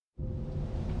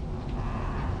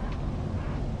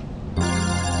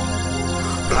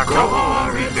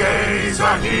Gory Days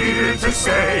are here to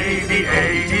stay, the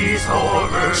 80s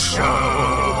horror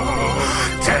show.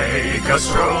 Take a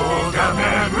stroll down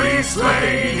memory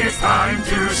lane, it's time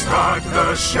to start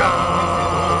the show.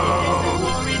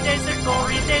 Gory Days, the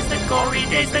Gory Days, the Gory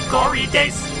Days, the Gory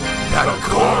Days. The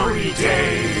Gory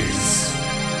Days.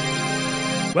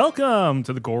 Welcome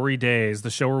to the Gory Days, the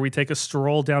show where we take a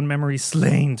stroll down memory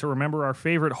lane to remember our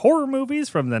favorite horror movies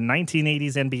from the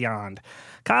 1980s and beyond.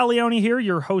 Kyle Leone here,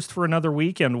 your host for another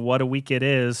week, and what a week it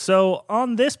is. So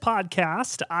on this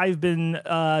podcast, I've been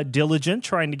diligent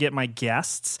trying to get my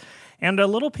guests, and a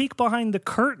little peek behind the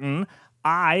curtain,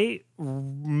 I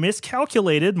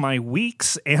miscalculated my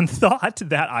weeks and thought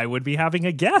that I would be having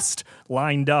a guest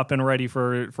lined up and ready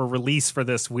for release for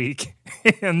this week.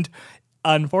 And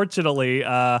unfortunately,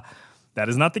 that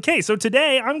is not the case. So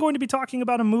today, I'm going to be talking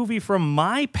about a movie from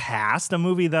my past, a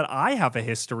movie that I have a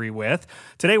history with.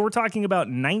 Today, we're talking about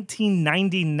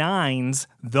 1999's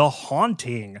The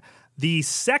Haunting, the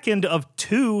second of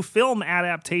two film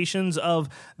adaptations of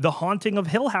The Haunting of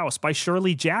Hill House by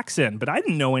Shirley Jackson. But I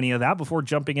didn't know any of that before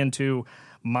jumping into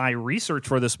my research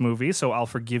for this movie, so I'll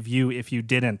forgive you if you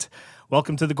didn't.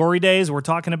 Welcome to the Gory Days. We're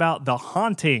talking about The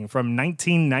Haunting from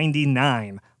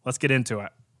 1999. Let's get into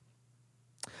it.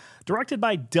 Directed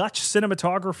by Dutch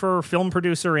cinematographer, film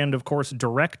producer, and of course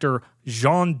director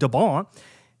Jean Debon,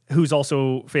 who's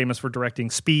also famous for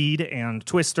directing Speed and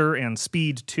Twister and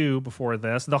Speed 2 before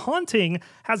this. The Haunting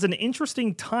has an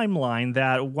interesting timeline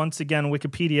that, once again,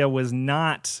 Wikipedia was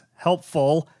not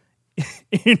helpful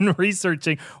in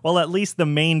researching. Well, at least the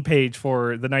main page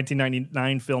for the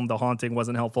 1999 film The Haunting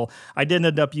wasn't helpful. I did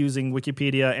end up using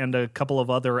Wikipedia and a couple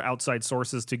of other outside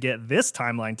sources to get this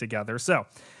timeline together. So,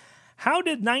 how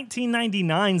did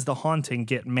 1999's The Haunting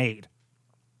get made?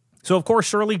 So, of course,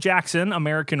 Shirley Jackson,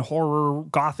 American horror,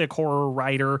 gothic horror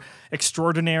writer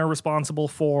extraordinaire, responsible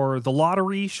for The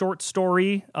Lottery short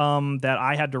story that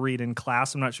I had to read in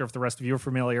class. I'm not sure if the rest of you are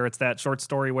familiar. It's that short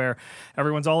story where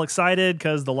everyone's all excited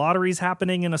because the lottery's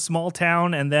happening in a small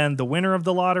town, and then the winner of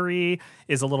the lottery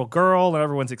is a little girl, and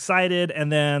everyone's excited.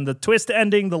 And then the twist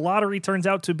ending, the lottery turns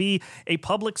out to be a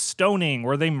public stoning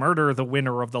where they murder the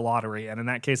winner of the lottery, and in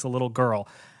that case, a little girl.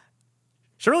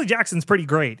 Shirley Jackson's pretty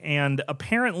great, and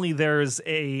apparently there's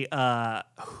a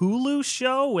Hulu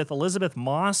show with Elizabeth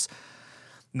Moss,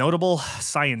 notable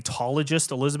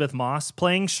Scientologist Elizabeth Moss,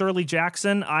 playing Shirley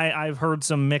Jackson. I've heard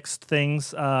some mixed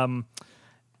things,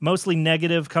 mostly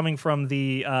negative coming from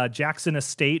the Jackson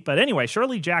estate. But anyway,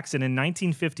 Shirley Jackson in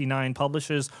 1959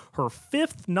 publishes her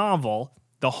fifth novel,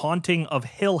 The Haunting of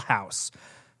Hill House.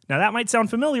 Now, that might sound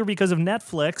familiar because of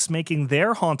Netflix making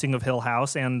their Haunting of Hill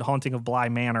House and Haunting of Bly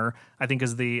Manor, I think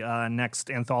is the next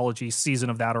anthology season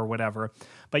of that or whatever.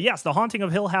 But yes, The Haunting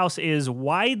of Hill House is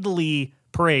widely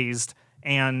praised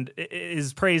and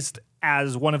is praised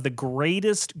as one of the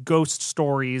greatest ghost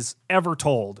stories ever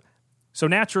told. So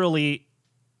naturally,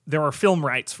 there are film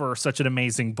rights for such an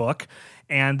amazing book,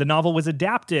 and the novel was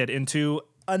adapted into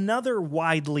another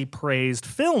widely praised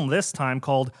film, this time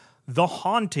called The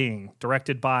Haunting,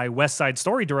 directed by West Side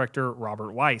Story director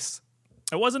Robert Weiss.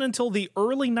 It wasn't until the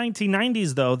early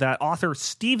 1990s, though, that author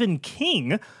Stephen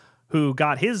King, who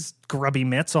got his grubby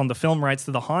mitts on the film rights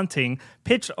to The Haunting,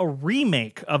 pitched a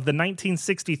remake of the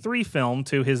 1963 film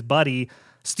to his buddy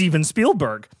Steven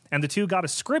Spielberg, and the two got a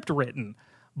script written.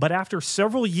 But after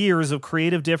several years of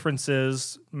creative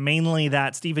differences, mainly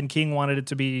that Stephen King wanted it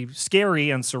to be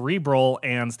scary and cerebral,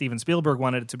 and Steven Spielberg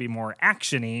wanted it to be more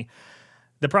action-y,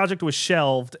 the project was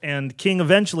shelved, and King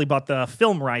eventually bought the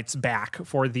film rights back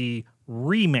for the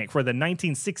remake, for the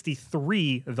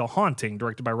 1963 The Haunting,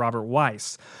 directed by Robert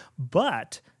Weiss.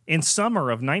 But in summer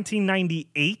of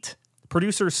 1998,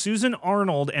 producers Susan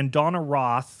Arnold and Donna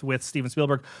Roth, with Steven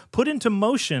Spielberg, put into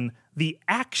motion the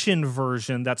action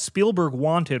version that Spielberg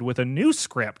wanted with a new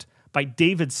script by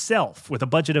David Self with a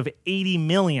budget of $80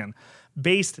 million,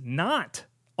 based not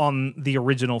on the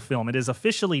original film. It is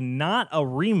officially not a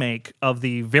remake of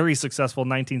the very successful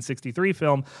 1963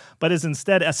 film, but is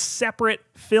instead a separate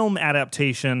film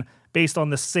adaptation based on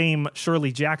the same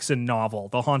Shirley Jackson novel,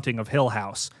 The Haunting of Hill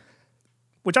House,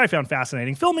 which I found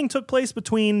fascinating. Filming took place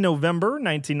between November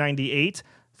 1998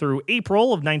 through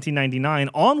April of 1999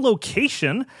 on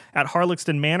location at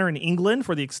Harlexton Manor in England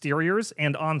for the exteriors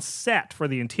and on set for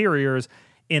the interiors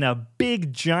in a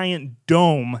big, giant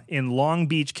dome in Long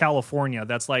Beach, California.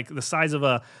 That's like the size of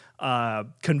a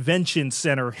convention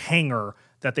center hangar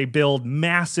that they build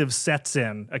massive sets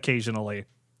in occasionally,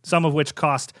 some of which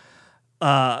cost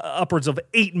upwards of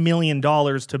 $8 million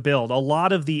to build. A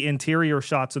lot of the interior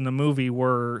shots in the movie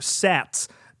were sets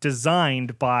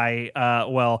designed by,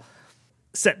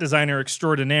 set designer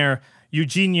extraordinaire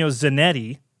Eugenio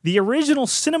Zanetti, the original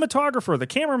cinematographer, the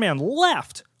cameraman,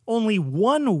 left only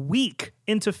 1 week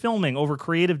into filming over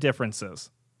creative differences.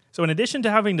 So in addition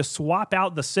to having to swap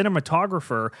out the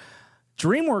cinematographer,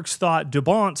 DreamWorks thought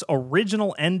Dubont's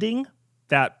original ending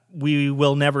that we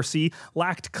will never see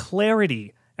lacked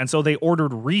clarity, and so they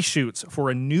ordered reshoots for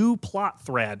a new plot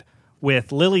thread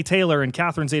with Lily Taylor and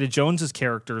Catherine Zeta-Jones's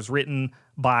characters written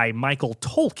by Michael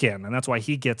Tolkien, and that's why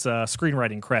he gets a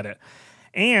screenwriting credit.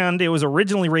 And it was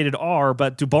originally rated R,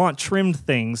 but Dubont trimmed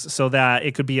things so that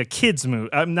it could be a kids movie.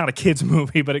 Not a kids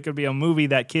movie, but it could be a movie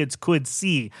that kids could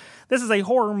see. This is a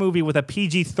horror movie with a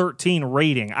PG-13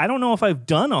 rating. I don't know if I've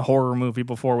done a horror movie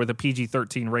before with a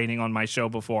PG-13 rating on my show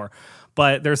before,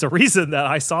 but there's a reason that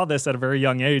I saw this at a very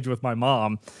young age with my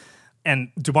mom.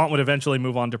 And Dubont would eventually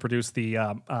move on to produce the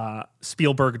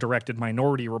Spielberg-directed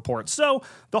Minority Report. So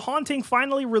The Haunting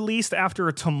finally released after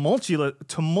a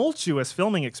tumultuous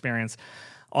filming experience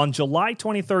on July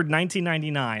 23rd,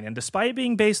 1999. And despite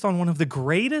being based on one of the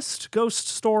greatest ghost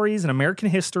stories in American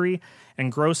history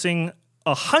and grossing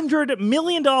 $100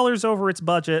 million over its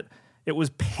budget, it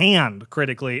was panned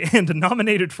critically and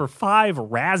nominated for 5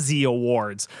 Razzie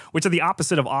Awards, which are the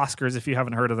opposite of Oscars if you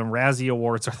haven't heard of them. Razzie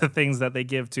Awards are the things that they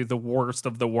give to the worst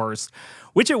of the worst,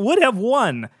 which it would have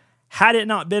won had it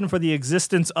not been for the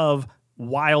existence of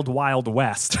Wild Wild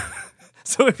West.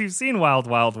 So if you've seen Wild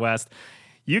Wild West,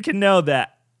 you can know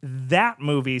that that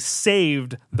movie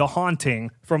saved The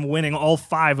Haunting from winning all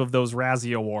 5 of those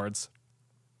Razzie Awards.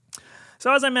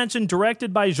 So as I mentioned,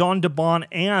 directed by Jean Dubont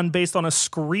and based on a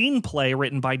screenplay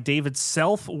written by David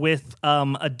Self with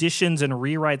additions and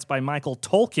rewrites by Michael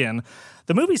Tolkien,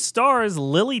 the movie stars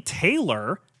Lily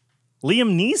Taylor,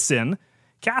 Liam Neeson,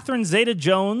 Catherine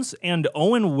Zeta-Jones, and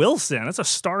Owen Wilson. It's a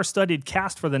star-studded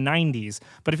cast for the 90s.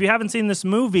 But if you haven't seen this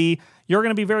movie, you're going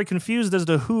to be very confused as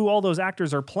to who all those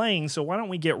actors are playing. So why don't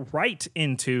we get right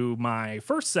into my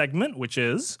first segment, which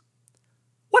is,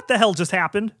 what the hell just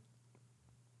happened?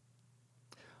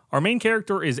 Our main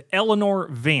character is Eleanor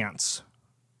Vance,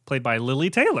 played by Lily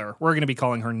Taylor. We're going to be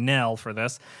calling her Nell for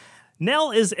this. Nell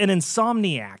is an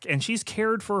insomniac, and she's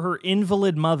cared for her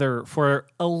invalid mother for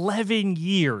 11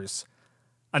 years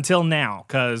until now,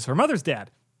 because her mother's dead.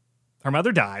 Her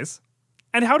mother dies.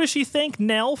 And how does she thank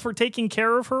Nell for taking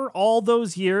care of her all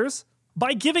those years?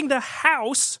 By giving the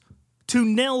house to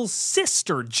Nell's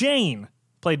sister, Jane,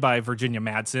 played by Virginia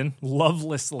Madsen,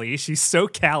 lovelessly. She's so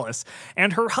callous.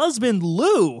 And her husband,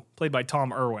 Lou, played by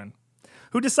Tom Irwin,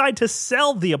 who decide to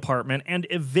sell the apartment and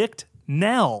evict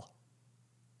Nell.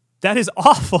 That is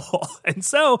awful. And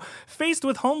so, faced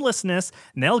with homelessness,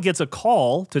 Nell gets a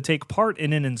call to take part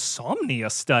in an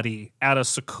insomnia study at a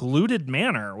secluded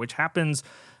manor, which happens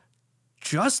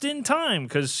just in time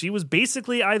because she was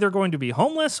basically either going to be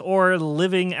homeless or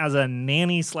living as a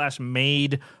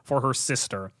nanny/maid for her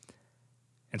sister.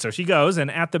 And so she goes,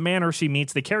 and at the manor, she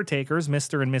meets the caretakers,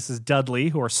 Mr. and Mrs. Dudley,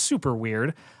 who are super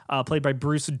weird, played by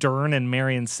Bruce Dern and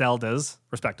Marion Seldes,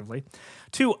 respectively.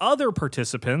 2 other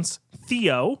participants,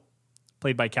 Theo,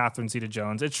 played by Catherine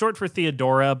Zeta-Jones. It's short for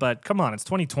Theodora, but come on, it's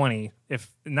 2020.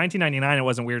 If in 1999 it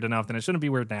wasn't weird enough, then it shouldn't be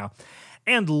weird now.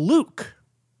 And Luke,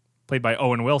 played by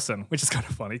Owen Wilson, which is kind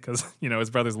of funny because, his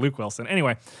brother's Luke Wilson.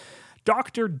 Anyway,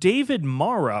 Dr. David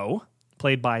Morrow,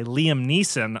 played by Liam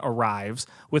Neeson, arrives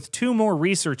with 2 more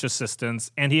research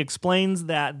assistants, and he explains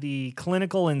that the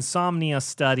clinical insomnia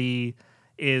study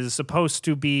is supposed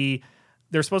to be,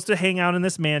 they're supposed to hang out in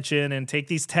this mansion and take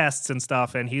these tests and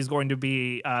stuff, and he's going to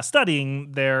be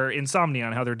studying their insomnia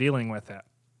and how they're dealing with it.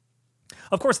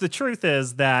 Of course, the truth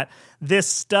is that this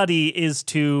study is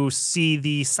to see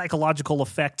the psychological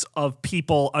effects of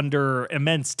people under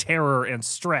immense terror and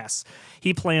stress.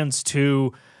 He plans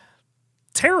to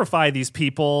terrify these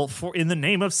people in the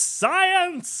name of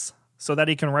science so that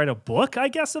he can write a book, I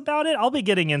guess, about it. I'll be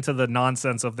getting into the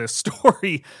nonsense of this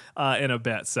story in a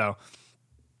bit. So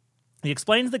he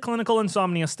explains the clinical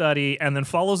insomnia study and then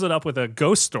follows it up with a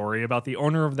ghost story about the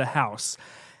owner of the house.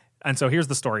 And so here's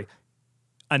the story.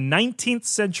 A 19th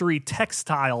century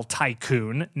textile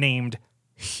tycoon named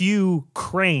Hugh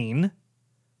Crane,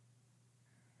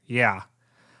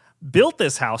 built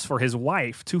this house for his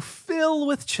wife to fill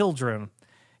with children.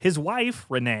 His wife,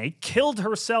 Renee, killed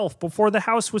herself before the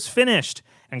house was finished,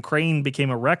 and Crane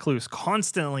became a recluse,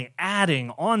 constantly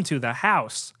adding onto the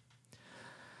house.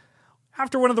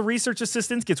 After one of the research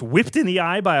assistants gets whipped in the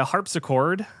eye by a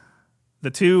harpsichord, the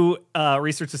 2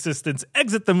 research assistants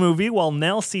exit the movie while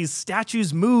Nell sees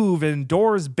statues move and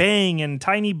doors bang and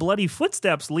tiny bloody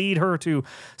footsteps lead her to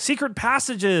secret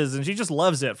passages, and she just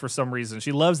loves it for some reason.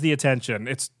 She loves the attention.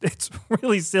 It's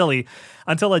really silly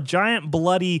until a giant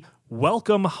bloody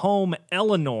 "Welcome home,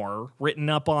 Eleanor," written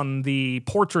up on the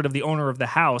portrait of the owner of the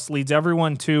house, leads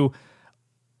everyone to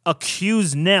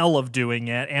accuse Nell of doing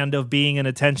it and of being an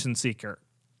attention seeker.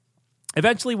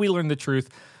 Eventually, we learn the truth.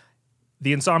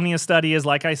 The insomnia study is,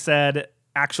 like I said,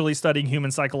 actually studying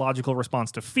human psychological response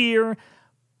to fear,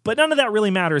 but none of that really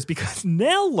matters because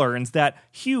Nell learns that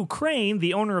Hugh Crane,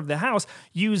 the owner of the house,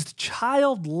 used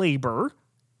child labor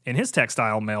in his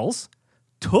textile mills,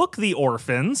 took the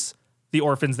orphans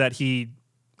that he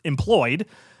employed,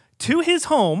 to his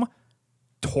home,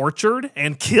 tortured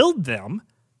and killed them,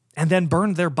 and then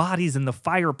burned their bodies in the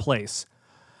fireplace.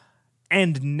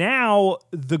 And now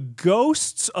the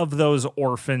ghosts of those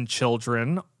orphan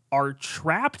children are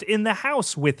trapped in the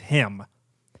house with him.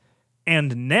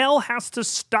 And Nell has to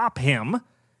stop him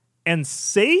and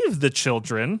save the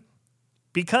children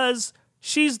because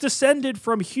she's descended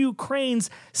from Hugh Crane's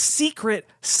secret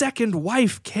second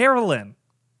wife, Carolyn.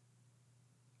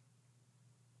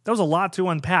 That was a lot to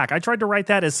unpack. I tried to write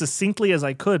that as succinctly as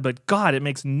I could, but God, it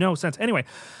makes no sense. Anyway,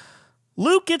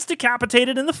 Luke gets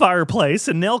decapitated in the fireplace,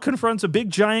 and Nell confronts a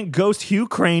big giant ghost Hugh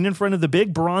Crane in front of the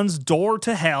big bronze door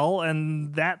to hell,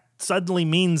 and that suddenly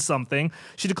means something.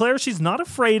 She declares she's not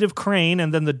afraid of Crane,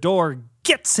 and then the door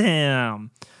gets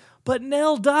him. But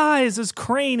Nell dies as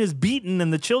Crane is beaten,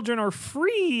 and the children are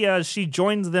free as she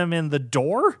joins them in the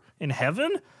door in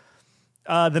heaven.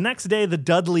 The next day, the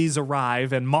Dudleys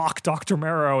arrive and mock Dr.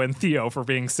 Marrow and Theo for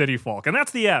being city folk. And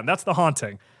that's the end. That's the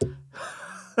haunting.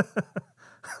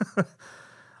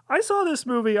 I saw this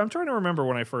movie. I'm trying to remember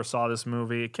when I first saw this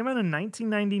movie. It came out in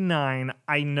 1999.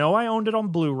 I know I owned it on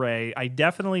Blu-ray. I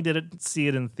definitely didn't see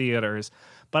it in theaters.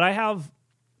 But I have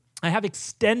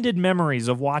extended memories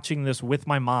of watching this with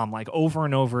my mom, like over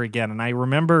and over again. And I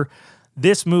remember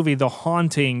this movie, The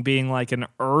Haunting, being like an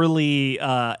early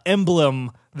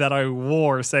emblem that I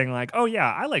wore, saying like, oh yeah,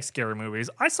 I like scary movies.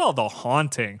 I saw The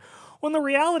Haunting. When the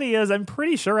reality is, I'm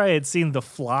pretty sure I had seen The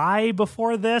Fly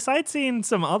before this. I'd seen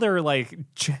some other like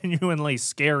genuinely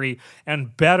scary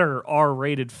and better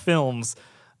R-rated films,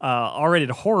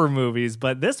 R-rated horror movies,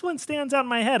 but this one stands out in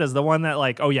my head as the one that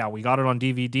like, oh yeah, we got it on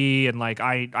DVD, and like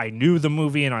I knew the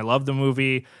movie and I loved the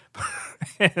movie.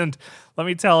 And let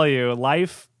me tell you,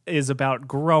 life is about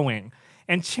growing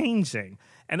and changing.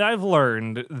 And I've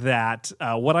learned that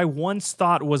what I once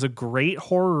thought was a great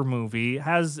horror movie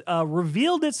has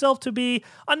revealed itself to be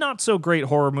a not-so-great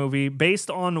horror movie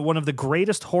based on one of the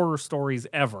greatest horror stories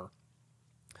ever.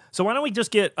 So why don't we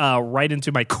just get right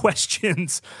into my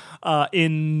questions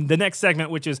in the next segment,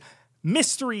 which is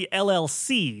Mystery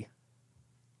LLC.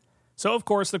 So, of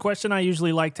course, the question I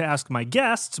usually like to ask my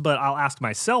guests, but I'll ask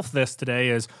myself this today,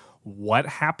 is what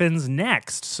happens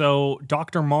next? So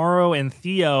Dr. Morrow and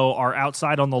Theo are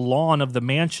outside on the lawn of the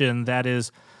mansion that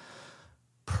is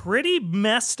pretty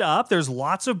messed up. There's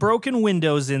lots of broken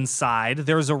windows inside.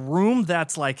 There's a room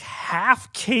that's like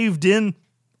half caved in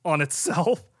on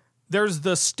itself. There's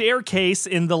the staircase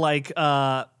in the like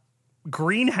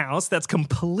greenhouse that's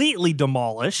completely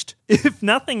demolished. If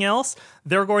nothing else,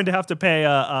 they're going to have to pay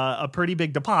a pretty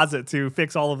big deposit to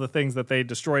fix all of the things that they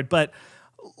destroyed. But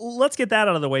let's get that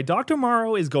out of the way. Dr.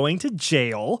 Morrow is going to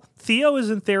jail. Theo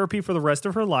is in therapy for the rest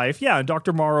of her life. Yeah, and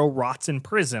Dr. Morrow rots in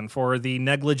prison for the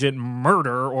negligent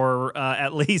murder, or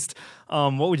at least,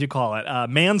 what would you call it?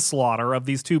 Manslaughter of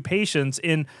these two patients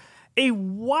in a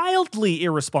wildly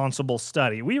irresponsible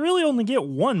study. We really only get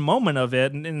one moment of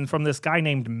it, and from this guy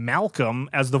named Malcolm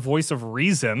as the voice of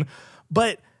reason.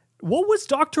 But what was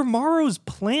Dr. Morrow's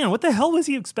plan? What the hell was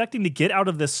he expecting to get out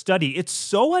of this study? It's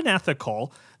so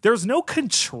unethical. There's no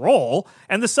control,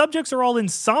 and the subjects are all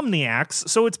insomniacs,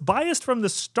 so it's biased from the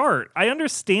start. I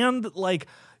understand, like,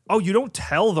 oh, you don't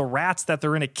tell the rats that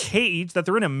they're in a cage, that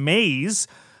they're in a maze.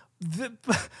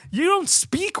 You don't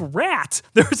speak rat.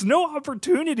 There's no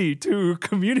opportunity to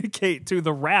communicate to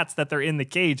the rats that they're in the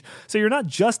cage. So you're not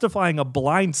justifying a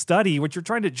blind study. What you're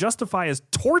trying to justify is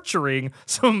torturing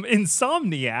some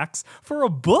insomniacs for a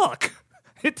book.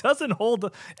 It doesn't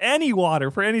hold any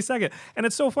water for any second. And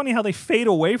it's so funny how they fade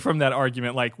away from that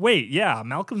argument. Like, wait, yeah,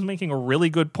 Malcolm's making a really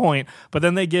good point, but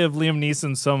then they give Liam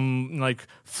Neeson some like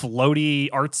floaty,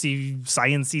 artsy,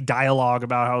 science-y dialogue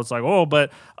about how it's like, oh,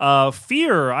 but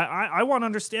fear, I want to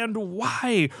understand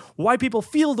why people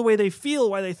feel the way they feel,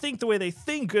 why they think the way they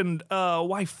think, and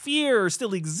why fear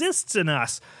still exists in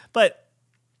us. But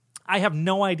I have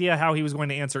no idea how he was going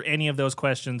to answer any of those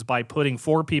questions by putting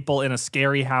 4 people in a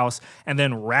scary house and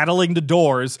then rattling the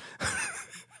doors.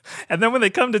 And then when they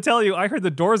come to tell you, I heard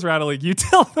the doors rattling, you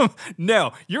tell them,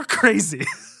 no, you're crazy.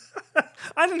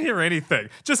 I didn't hear anything.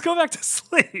 Just go back to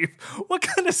sleep. What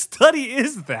kind of study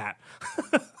is that?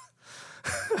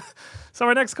 So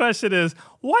our next question is,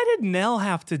 why did Nell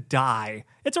have to die?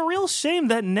 It's a real shame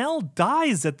that Nell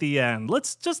dies at the end.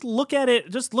 Let's just look at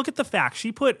it. Just look at the facts.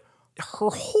 She put her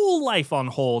whole life on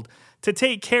hold to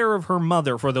take care of her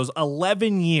mother for those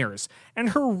 11 years. And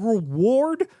her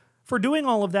reward for doing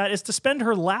all of that is to spend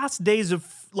her last days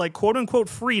of, like, quote unquote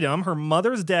freedom. Her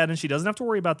mother's dead and she doesn't have to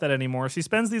worry about that anymore. She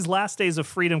spends these last days of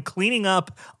freedom cleaning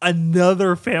up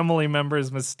another family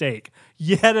member's mistake.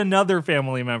 Yet another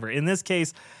family member. In this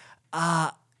case,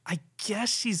 I guess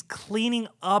she's cleaning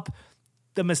up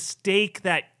the mistake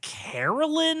that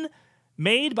Carolyn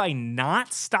made by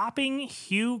not stopping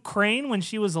Hugh Crane when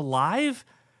she was alive.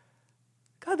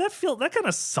 God, that kind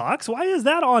of sucks. Why is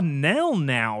that on Nell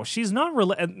now? She's not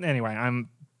anyway,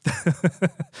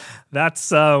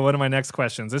 that's one of my next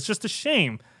questions. It's just a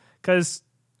shame because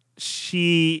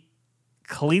she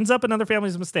cleans up another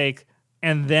family's mistake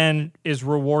and then is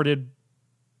rewarded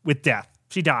with death.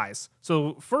 She dies.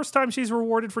 So first time she's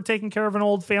rewarded for taking care of an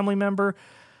old family member,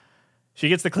 she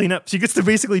gets to clean up. She gets to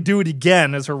basically do it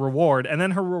again as her reward. And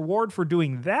then her reward for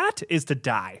doing that is to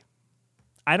die.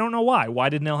 I don't know why. Why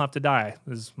did Nell have to die?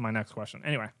 Is my next question.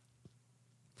 Anyway.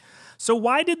 So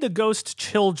why did the ghost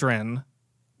children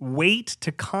wait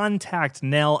to contact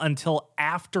Nell until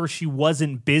after she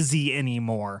wasn't busy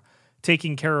anymore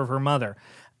taking care of her mother?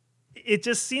 It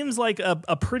just seems like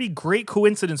a pretty great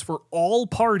coincidence for all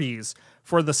parties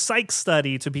for the psych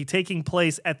study to be taking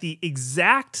place at the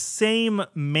exact same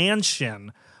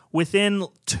mansion within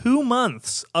 2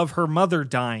 months of her mother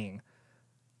dying.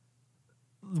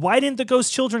 Why didn't the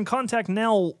ghost children contact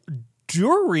Nell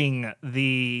during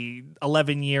the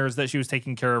 11 years that she was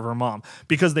taking care of her mom?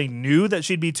 Because they knew that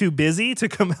she'd be too busy to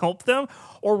come help them?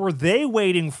 Or were they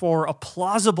waiting for a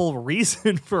plausible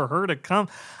reason for her to come?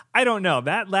 I don't know.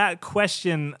 That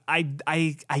question, I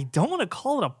don't want to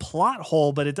call it a plot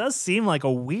hole, but it does seem like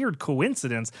a weird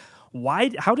coincidence.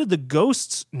 How did the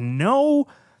ghosts know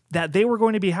that they were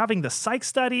going to be having the psych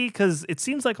study? Because it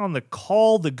seems like on the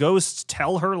call, the ghosts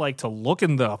tell her like to look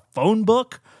in the phone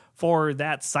book for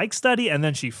that psych study, and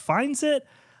then she finds it.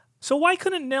 So why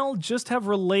couldn't Nell just have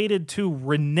related to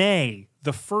Renee,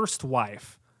 the first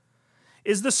wife?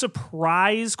 Is the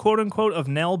surprise, quote unquote, of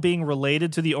Nell being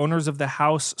related to the owners of the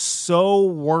house so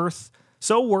worth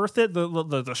it,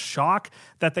 the shock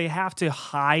that they have to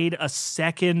hide a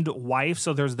second wife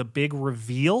so there's the big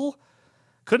reveal?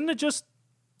 Couldn't it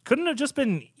have just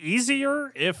been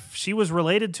easier if she was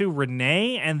related to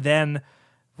Renee and then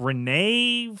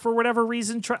Renee, for whatever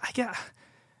reason,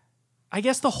 I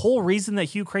guess the whole reason that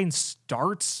Hugh Crane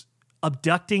starts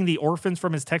abducting the orphans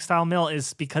from his textile mill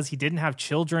is because he didn't have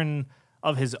children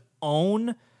of his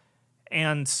own.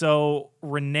 And so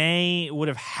Renee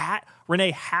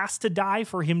has to die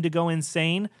for him to go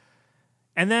insane.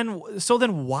 And then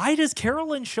why does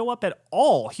Carolyn show up at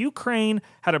all? Hugh Crane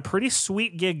had a pretty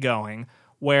sweet gig going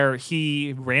where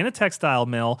he ran a textile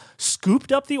mill,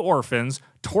 scooped up the orphans,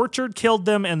 tortured, killed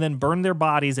them, and then burned their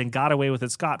bodies and got away with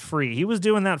it scot-free. He was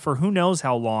doing that for who knows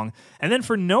how long. And then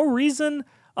for no reason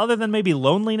other than maybe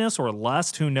loneliness or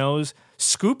lust, who knows,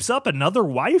 scoops up another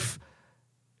wife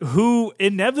who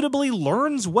inevitably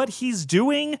learns what he's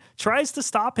doing, tries to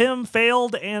stop him,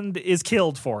 failed, and is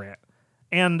killed for it.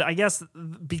 And I guess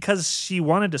because she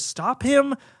wanted to stop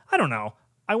him, I don't know.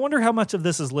 I wonder how much of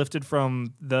this is lifted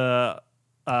from the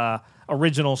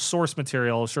original source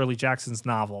material, Shirley Jackson's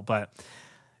novel. But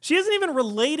she isn't even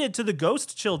related to the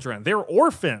ghost children. They're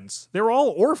orphans. They're all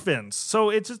orphans.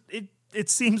 So it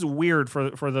seems weird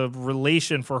for the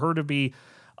relation, for her to be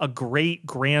a great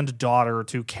granddaughter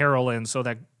to Carolyn, so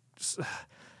that,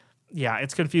 yeah,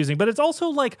 it's confusing. But it's also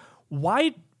like,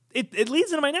 why? It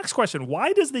leads into my next question.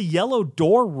 Why does the yellow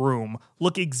door room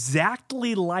look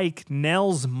exactly like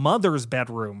Nell's mother's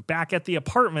bedroom back at the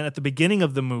apartment at the beginning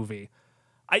of the movie?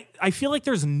 I feel like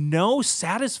there's no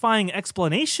satisfying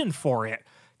explanation for it.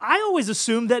 I always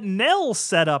assumed that Nell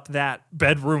set up that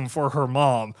bedroom for her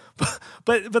mom.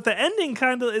 But the ending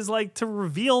kind of is like to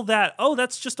reveal that, oh,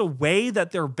 that's just a way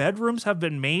that their bedrooms have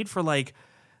been made for like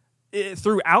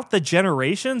throughout the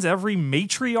generations. Every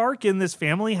matriarch in this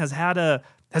family has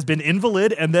been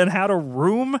invalid and then had a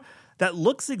room that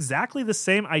looks exactly the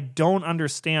same. I don't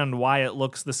understand why it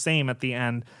looks the same at the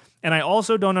end. And I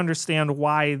also don't understand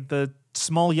why the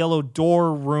small yellow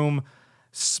door room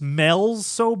smells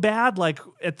so bad. Like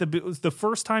at the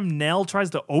first time Nell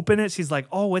tries to open it, she's like,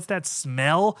 oh, what's that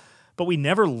smell? But we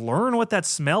never learn what that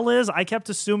smell is. I kept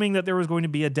assuming that there was going to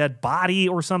be a dead body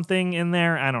or something in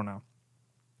there. I don't know.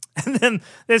 And then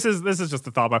this is just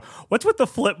a thought about what's with the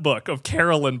flip book of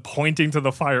Carolyn pointing to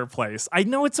the fireplace. I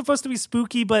know it's supposed to be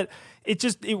spooky, but it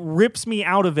rips me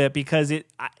out of it because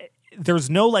there's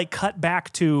no like cut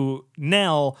back to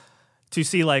Nell to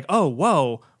see like, oh,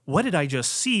 whoa, what did I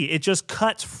just see? It just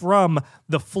cuts from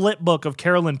the flip book of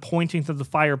Carolyn pointing to the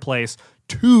fireplace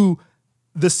to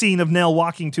the scene of Nell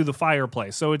walking to the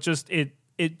fireplace. So it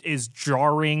is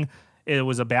jarring. It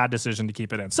was a bad decision to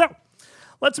keep it in. So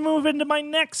let's move into my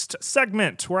next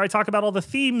segment where I talk about all the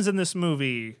themes in this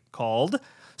movie called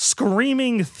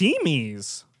Screaming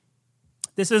Themies.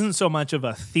 This isn't so much of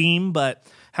a theme, but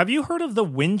have you heard of the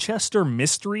Winchester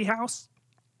Mystery House?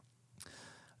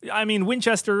 I mean,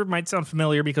 Winchester might sound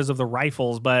familiar because of the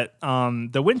rifles, but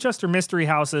the Winchester Mystery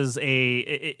House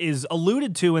is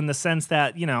alluded to in the sense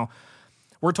that, you know,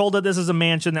 we're told that this is a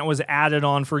mansion that was added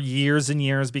on for years and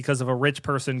years because of a rich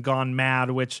person gone mad,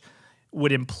 which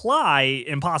would imply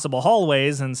impossible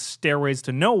hallways and stairways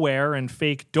to nowhere and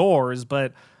fake doors,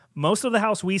 but most of the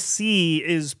house we see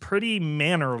is pretty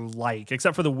manor-like,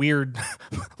 except for the weird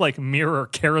like mirror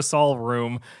carousel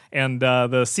room and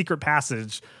the secret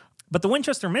passage. But the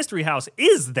Winchester Mystery House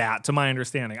is that, to my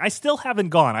understanding. I still haven't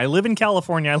gone. I live in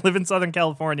California. I live in Southern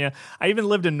California. I even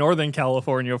lived in Northern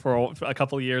California for a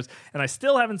couple of years, and I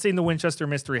still haven't seen the Winchester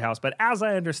Mystery House. But as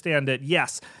I understand it,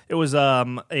 yes, it was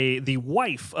the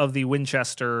wife of the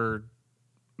Winchester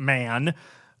man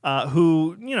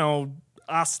who, you know,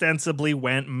 ostensibly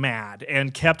went mad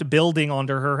and kept building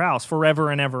onto her house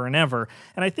forever and ever and ever.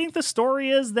 And I think the story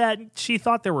is that she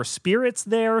thought there were spirits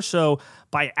there, so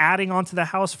by adding onto the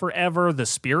house forever, the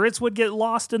spirits would get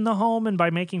lost in the home, and by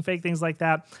making fake things like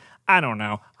that, I don't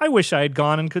know. I wish I had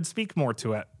gone and could speak more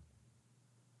to it.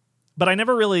 But I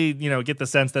never really, you know, get the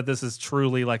sense that this is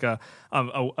truly like a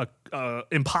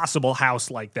impossible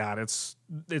house like that. It's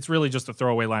really just a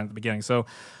throwaway line at the beginning. So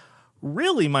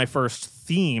really, my first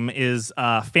theme is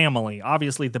family,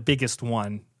 obviously the biggest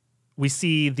one. We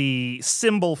see the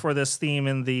symbol for this theme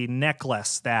in the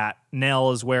necklace that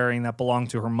Nell is wearing that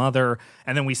belonged to her mother.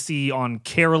 And then we see on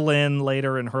Carolyn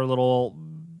later in her little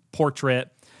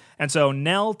portrait. And so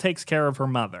Nell takes care of her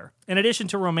mother. In addition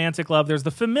to romantic love, there's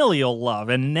the familial love.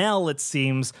 And Nell, it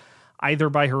seems, either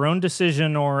by her own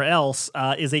decision or else,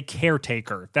 is a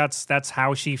caretaker. That's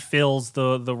how she fills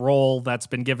the role that's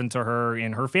been given to her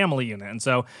in her family unit. And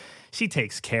so she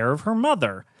takes care of her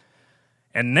mother.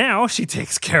 And now she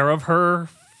takes care of her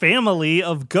family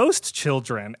of ghost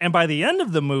children. And by the end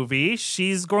of the movie,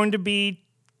 she's going to be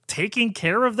taking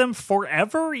care of them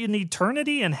forever in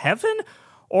eternity in heaven?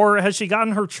 Or has she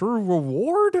gotten her true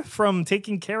reward from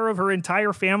taking care of her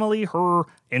entire family, her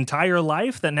entire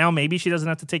life, that now maybe she doesn't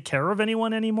have to take care of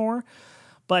anyone anymore?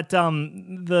 But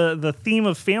the theme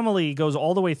of family goes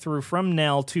all the way through from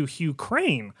Nell to Hugh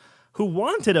Crane, who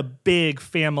wanted a big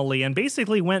family and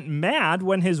basically went mad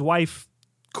when his wife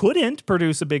couldn't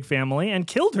produce a big family and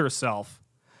killed herself.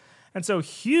 And so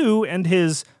Hugh and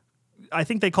his, I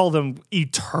think they call them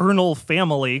eternal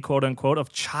family, quote unquote,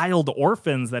 of child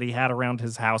orphans that he had around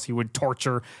his house, he would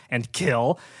torture and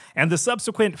kill. And the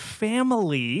subsequent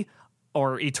family,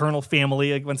 or eternal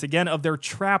family, once again, of their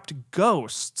trapped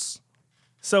ghosts.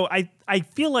 So I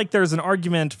feel like there's an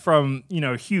argument from, you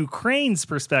know, Hugh Crane's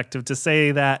perspective to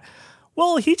say that,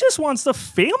 well, he just wants a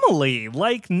family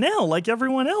like Nell, like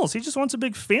everyone else. He just wants a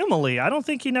big family. I don't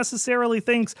think he necessarily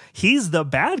thinks he's the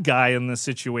bad guy in this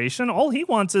situation. All he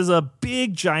wants is a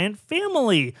big, giant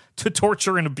family to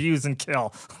torture and abuse and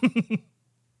kill.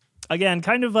 Again,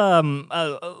 kind of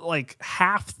like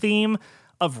half theme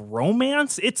of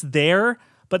romance. It's there,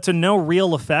 but to no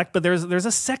real effect. But there's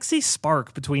a sexy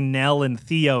spark between Nell and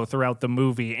Theo throughout the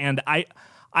movie. And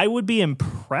I would be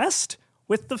impressed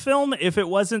with the film if it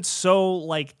wasn't so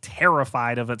like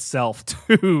terrified of itself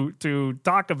to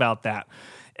talk about that.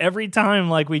 Every time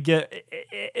like we get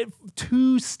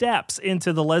two steps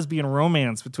into the lesbian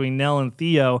romance between Nell and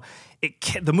Theo,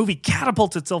 the movie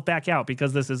catapults itself back out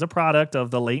because this is a product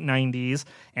of the late 90s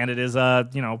and it is a,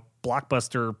 you know,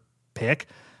 blockbuster pick.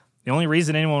 The only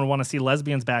reason anyone would want to see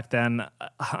lesbians back then,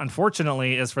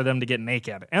 unfortunately, is for them to get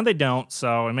naked. And they don't,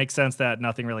 so it makes sense that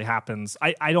nothing really happens.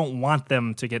 I don't want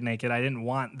them to get naked. I didn't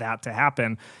want that to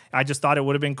happen. I just thought it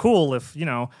would have been cool if, you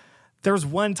know, there's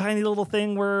one tiny little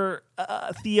thing where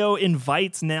Theo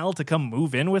invites Nell to come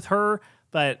move in with her,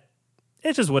 but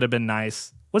it just would have been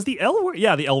nice. Was the L word?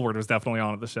 Yeah, the L word was definitely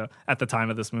on at the show at the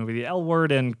time of this movie. The L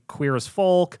word and Queer as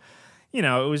Folk. You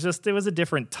know, it was a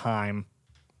different time.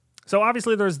 So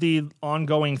obviously there's the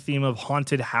ongoing theme of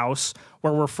haunted house,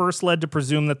 where we're first led to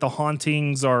presume that the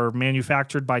hauntings are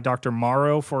manufactured by Dr.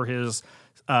 Morrow for his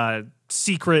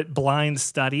secret blind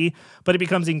study, but it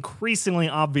becomes increasingly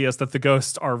obvious that the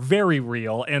ghosts are very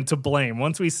real and to blame.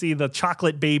 Once we see the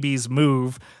chocolate babies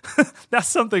move, that's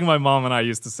something my mom and I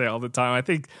used to say all the time. I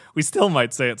think we still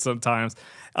might say it sometimes.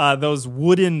 Those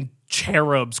wooden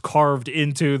cherubs carved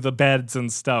into the beds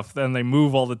and stuff. Then they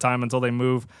move all the time until they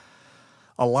move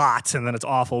a lot, and then it's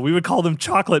awful. We would call them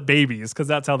chocolate babies because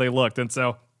that's how they looked. And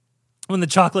so when the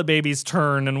chocolate babies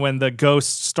turn and when the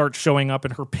ghosts start showing up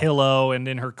in her pillow and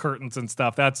in her curtains and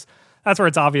stuff, that's where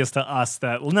it's obvious to us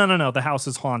that no, the house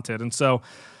is haunted. And so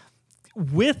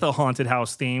with a haunted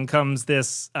house theme comes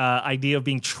this idea of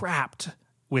being trapped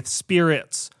with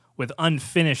spirits, with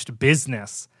unfinished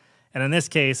business. And in this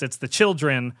case, it's the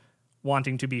children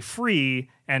wanting to be free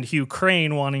and Hugh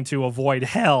Crane wanting to avoid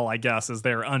hell, I guess, is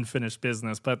their unfinished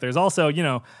business. But there's also,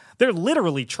 they're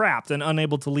literally trapped and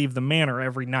unable to leave the manor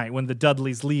every night. When the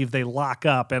Dudleys leave, they lock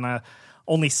up and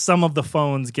only some of the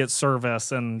phones get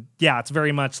service. And yeah, it's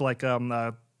very much like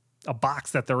a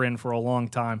box that they're in for a long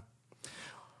time.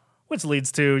 Which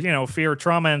leads to, fear,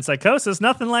 trauma, and psychosis.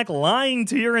 Nothing like lying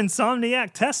to your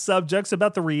insomniac test subjects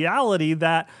about the reality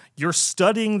that you're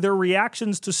studying their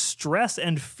reactions to stress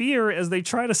and fear as they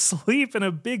try to sleep in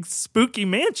a big spooky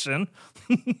mansion.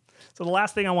 So the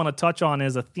last thing I want to touch on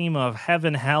is a theme of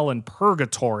heaven, hell, and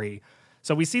purgatory.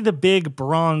 So we see the big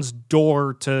bronze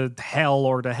door to hell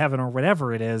or to heaven or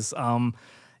whatever it is.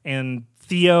 And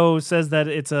Theo says that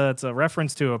it's a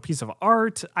reference to a piece of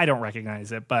art. I don't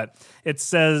recognize it, but it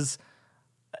says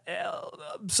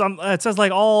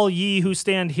like, all ye who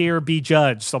stand here be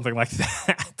judged, something like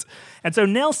that. And so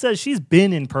Nell says she's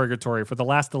been in purgatory for the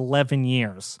last 11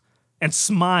 years and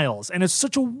smiles. And it's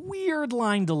such a weird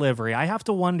line delivery. I have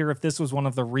to wonder if this was one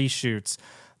of the reshoots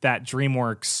that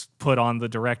DreamWorks put on the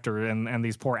director and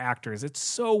these poor actors. It's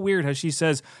so weird how she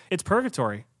says, it's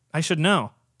purgatory. I should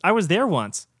know. I was there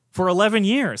once. For 11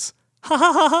 years. Ha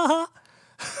ha ha ha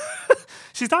ha.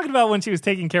 She's talking about when she was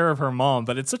taking care of her mom,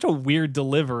 but it's such a weird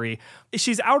delivery.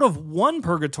 She's out of one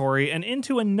purgatory and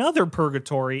into another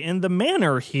purgatory in the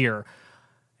manor here.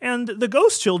 And the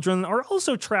ghost children are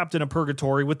also trapped in a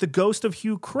purgatory with the ghost of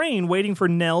Hugh Crane waiting for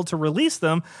Nell to release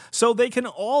them so they can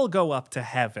all go up to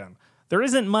heaven. There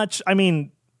isn't much, I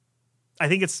think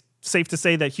it's safe to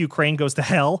say that Hugh Crane goes to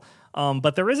hell.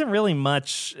 But there isn't really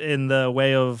much in the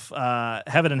way of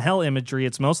heaven and hell imagery.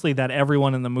 It's mostly that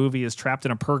everyone in the movie is trapped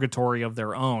in a purgatory of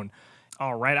their own.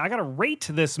 All right, I got to rate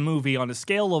this movie on a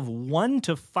scale of 1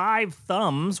 to 5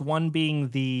 thumbs, 1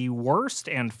 being the worst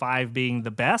and 5 being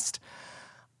the best.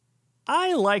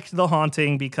 I liked The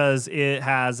Haunting because it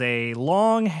has a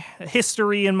long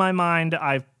history in my mind.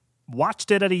 I've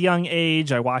watched it at a young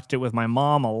age. I watched it with my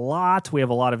mom a lot. We have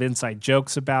a lot of inside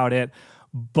jokes about it.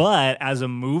 But as a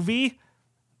movie,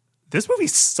 this movie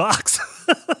sucks.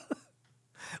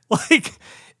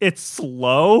 It's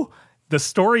slow. The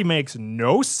story makes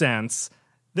no sense.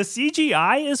 The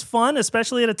CGI is fun,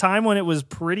 especially at a time when it was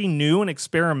pretty new and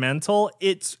experimental.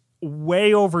 It's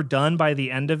way overdone by the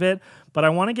end of it. But I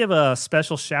want to give a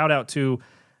special shout out to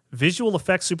visual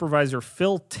effects supervisor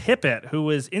Phil Tippett, who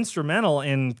was instrumental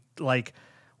in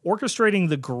orchestrating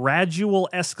the gradual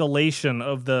escalation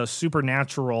of the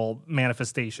supernatural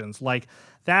manifestations. Like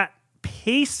that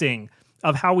pacing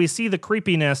of how we see the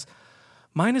creepiness,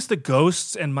 minus the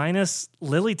ghosts and minus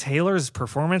Lily Taylor's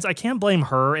performance. I can't blame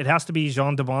her. It has to be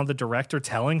Jean Debon, the director,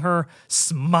 telling her,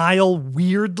 smile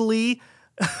weirdly,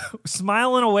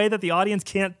 smile in a way that the audience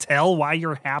can't tell why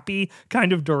you're happy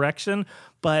kind of direction.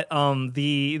 But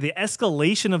the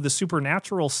escalation of the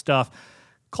supernatural stuff,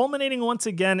 culminating once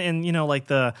again in,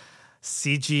 the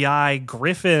CGI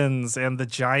griffins and the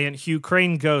giant Hugh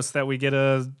Crane ghost that we get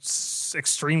a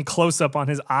extreme close-up on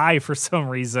his eye for some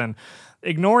reason.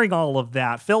 Ignoring all of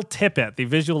that, Phil Tippett, the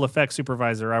visual effects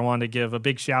supervisor, I want to give a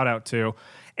big shout-out to.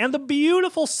 And the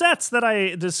beautiful sets that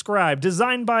I described,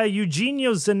 designed by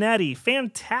Eugenio Zanetti,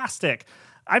 fantastic.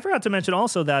 I forgot to mention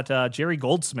also that Jerry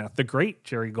Goldsmith, the great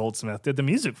Jerry Goldsmith, did the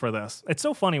music for this. It's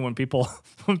so funny when people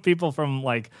from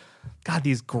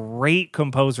these great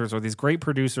composers or these great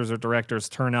producers or directors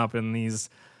turn up in these.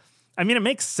 I mean, it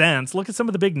makes sense. Look at some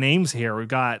of the big names here. We've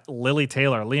got Lily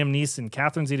Taylor, Liam Neeson,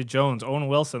 Catherine Zeta-Jones, Owen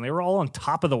Wilson. They were all on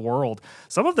top of the world.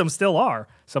 Some of them still are.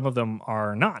 Some of them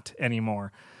are not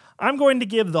anymore. I'm going to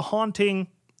give The Haunting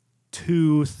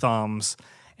 2 thumbs.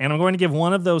 And I'm going to give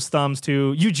one of those thumbs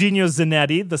to Eugenio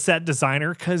Zanetti, the set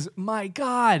designer, because, my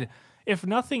God, if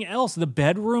nothing else, the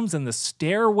bedrooms and the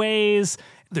stairways,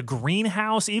 the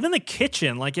greenhouse, even the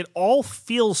kitchen, it all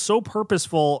feels so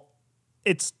purposeful.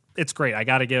 It's great. I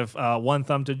got to give 1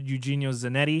 thumb to Eugenio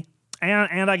Zanetti.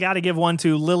 And I got to give 1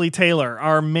 to Lily Taylor,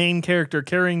 our main character,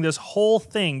 carrying this whole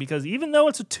thing, because even though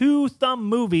it's a 2-thumb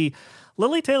movie,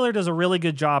 Lily Taylor does a really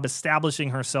good job establishing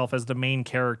herself as the main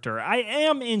character. I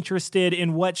am interested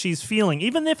in what she's feeling.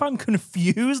 Even if I'm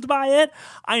confused by it,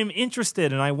 I am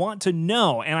interested and I want to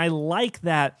know. And I like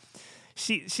that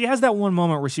she has that one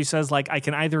moment where she says, like, I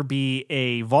can either be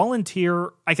a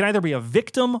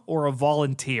victim or a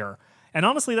volunteer. And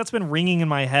honestly, that's been ringing in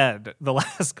my head the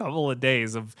last couple of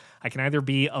days of I can either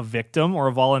be a victim or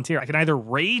a volunteer. I can either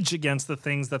rage against the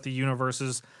things that the universe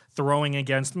is throwing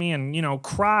against me and,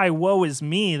 cry, woe is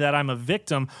me that I'm a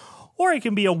victim, or I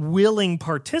can be a willing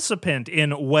participant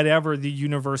in whatever the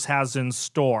universe has in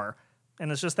store.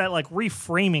 And it's just that like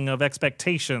reframing of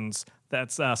expectations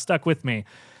that's stuck with me.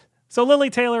 So Lily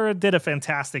Taylor did a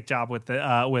fantastic job with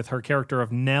her character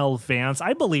of Nell Vance.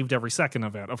 I believed every second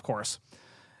of it, of course.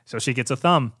 So she gets a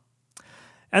thumb.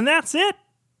 And that's it.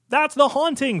 That's The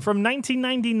Haunting from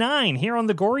 1999 here on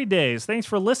the Gory Days. Thanks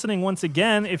for listening once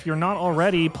again. If you're not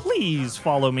already, please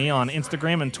follow me on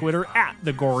Instagram and Twitter at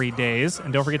the Gory Days.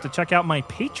 And don't forget to check out my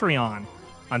Patreon.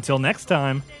 Until next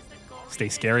time, stay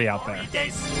scary out there.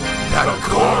 The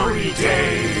Gory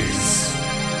Days.